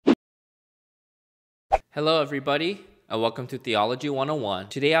Hello everybody, and welcome to Theology 101.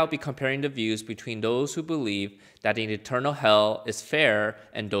 Today I'll be comparing the views between those who believe that an eternal hell is fair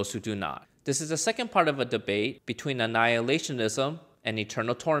and those who do not. This is the second part of a debate between annihilationism and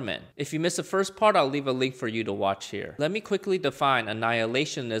eternal torment. If you missed the first part, I'll leave a link for you to watch here. Let me quickly define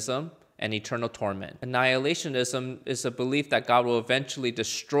annihilationism and eternal torment. Annihilationism is a belief that God will eventually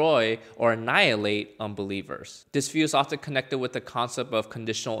destroy or annihilate unbelievers. This view is often connected with the concept of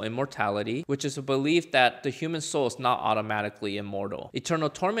conditional immortality, which is a belief that the human soul is not automatically immortal. Eternal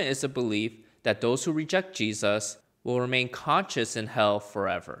torment is a belief that those who reject Jesus will remain conscious in hell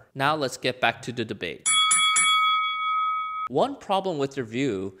forever. Now let's get back to the debate. One problem with your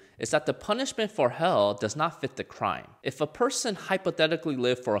view is that the punishment for hell does not fit the crime. If a person hypothetically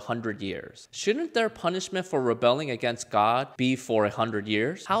lived for 100 years, shouldn't their punishment for rebelling against God be for 100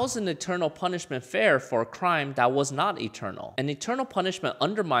 years? How is an eternal punishment fair for a crime that was not eternal? An eternal punishment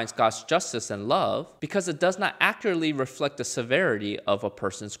undermines God's justice and love because it does not accurately reflect the severity of a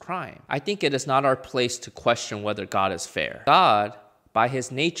person's crime. I think it is not our place to question whether God is fair. God, by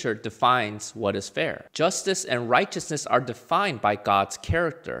his nature, defines what is fair. Justice and righteousness are defined by God's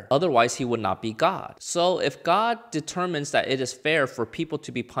character. Otherwise, he would not be God. So if God determines that it is fair for people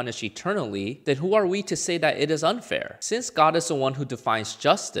to be punished eternally, then who are we to say that it is unfair? Since God is the one who defines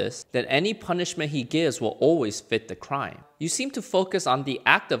justice, then any punishment he gives will always fit the crime. You seem to focus on the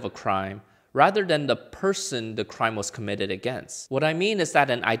act of a crime rather than the person the crime was committed against. What I mean is that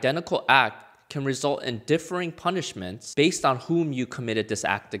an identical act can result in differing punishments based on whom you committed this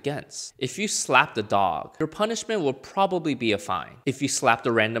act against. If you slapped a dog, your punishment will probably be a fine. If you slapped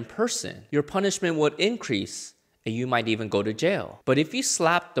a random person, your punishment would increase and you might even go to jail. But if you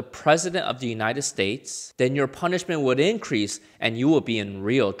slapped the President of the United States, then your punishment would increase and you will be in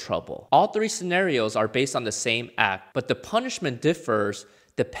real trouble. All three scenarios are based on the same act, but the punishment differs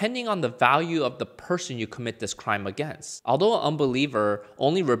depending on the value of the person you commit this crime against. Although an unbeliever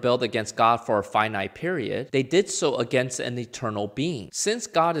only rebelled against God for a finite period, they did so against an eternal being. Since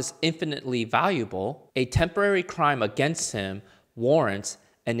God is infinitely valuable, a temporary crime against him warrants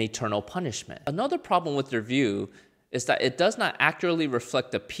an eternal punishment. Another problem with your view is that it does not accurately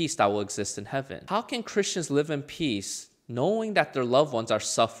reflect the peace that will exist in heaven. How can Christians live in peace knowing that their loved ones are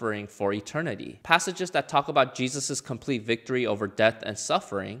suffering for eternity? Passages that talk about Jesus' complete victory over death and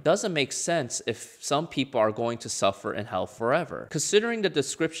suffering doesn't make sense if some people are going to suffer in hell forever. Considering the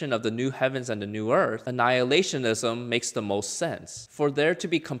description of the new heavens and the new earth, annihilationism makes the most sense. For there to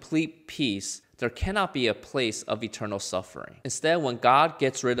be complete peace, there cannot be a place of eternal suffering. Instead, when God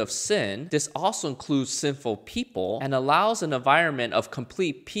gets rid of sin, this also includes sinful people and allows an environment of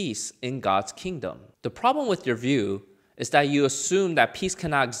complete peace in God's kingdom. The problem with your view is that you assume that peace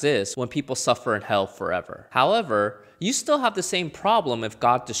cannot exist when people suffer in hell forever. However, you still have the same problem if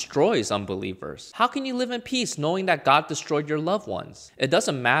God destroys unbelievers. How can you live in peace knowing that God destroyed your loved ones? It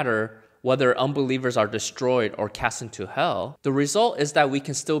doesn't matter whether unbelievers are destroyed or cast into hell. The result is that we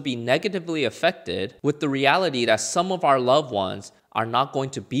can still be negatively affected with the reality that some of our loved ones are not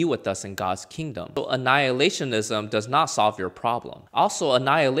going to be with us in God's kingdom. So annihilationism does not solve your problem. Also,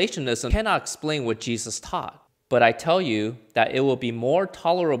 annihilationism cannot explain what Jesus taught. But I tell you that it will be more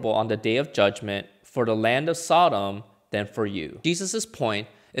tolerable on the day of judgment for the land of Sodom than for you. Jesus' point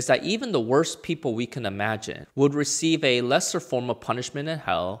is that even the worst people we can imagine would receive a lesser form of punishment in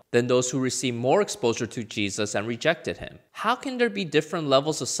hell than those who receive more exposure to Jesus and rejected him. How can there be different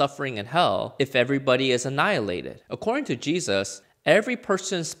levels of suffering in hell if everybody is annihilated? According to Jesus, every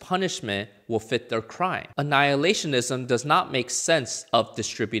person's punishment will fit their crime. Annihilationism does not make sense of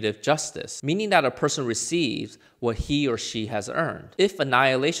distributive justice, meaning that a person receives what he or she has earned. If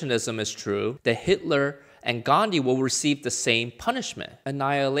annihilationism is true, then Hitler and Gandhi will receive the same punishment.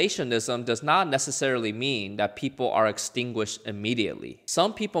 Annihilationism does not necessarily mean that people are extinguished immediately.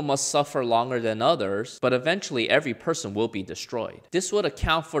 Some people must suffer longer than others, but eventually every person will be destroyed. This would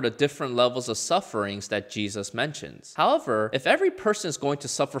account for the different levels of sufferings that Jesus mentions. However, if every person is going to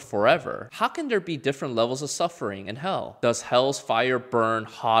suffer forever, how can there be different levels of suffering in hell? Does hell's fire burn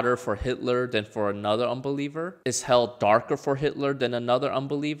hotter for Hitler than for another unbeliever? Is hell darker for Hitler than another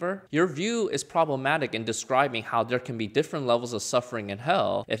unbeliever? Your view is problematic in describing how there can be different levels of suffering in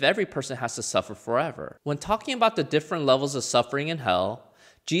hell if every person has to suffer forever. When talking about the different levels of suffering in hell,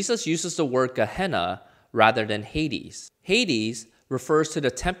 Jesus uses the word Gehenna rather than Hades. Hades refers to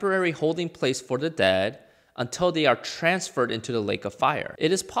the temporary holding place for the dead until they are transferred into the lake of fire.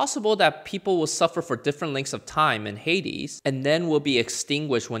 It is possible that people will suffer for different lengths of time in Hades and then will be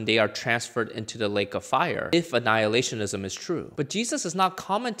extinguished when they are transferred into the lake of fire, if annihilationism is true. But Jesus is not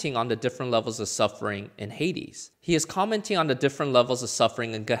commenting on the different levels of suffering in Hades. He is commenting on the different levels of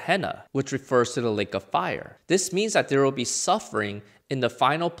suffering in Gehenna, which refers to the lake of fire. This means that there will be suffering in the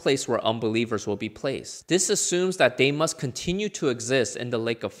final place where unbelievers will be placed. This assumes that they must continue to exist in the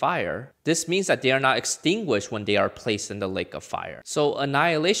lake of fire. This means that they are not extinguished when they are placed in the lake of fire. So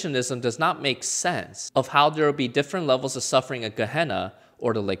annihilationism does not make sense of how there will be different levels of suffering in Gehenna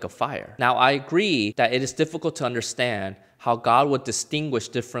or the lake of fire. Now, I agree that it is difficult to understand how God would distinguish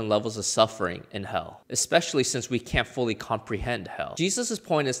different levels of suffering in hell, especially since we can't fully comprehend hell. Jesus'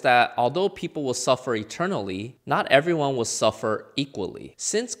 point is that although people will suffer eternally, not everyone will suffer equally.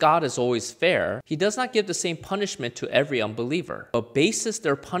 Since God is always fair, he does not give the same punishment to every unbeliever, but bases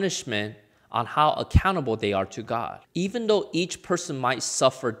their punishment on how accountable they are to God. Even though each person might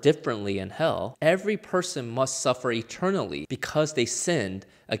suffer differently in hell, every person must suffer eternally because they sinned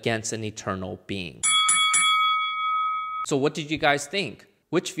against an eternal being. So what did you guys think?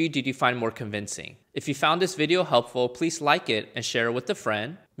 Which view did you find more convincing? If you found this video helpful, please like it and share it with a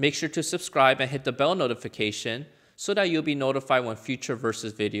friend. Make sure to subscribe and hit the bell notification so that you'll be notified when future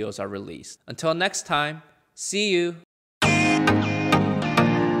Versus videos are released. Until next time, see you!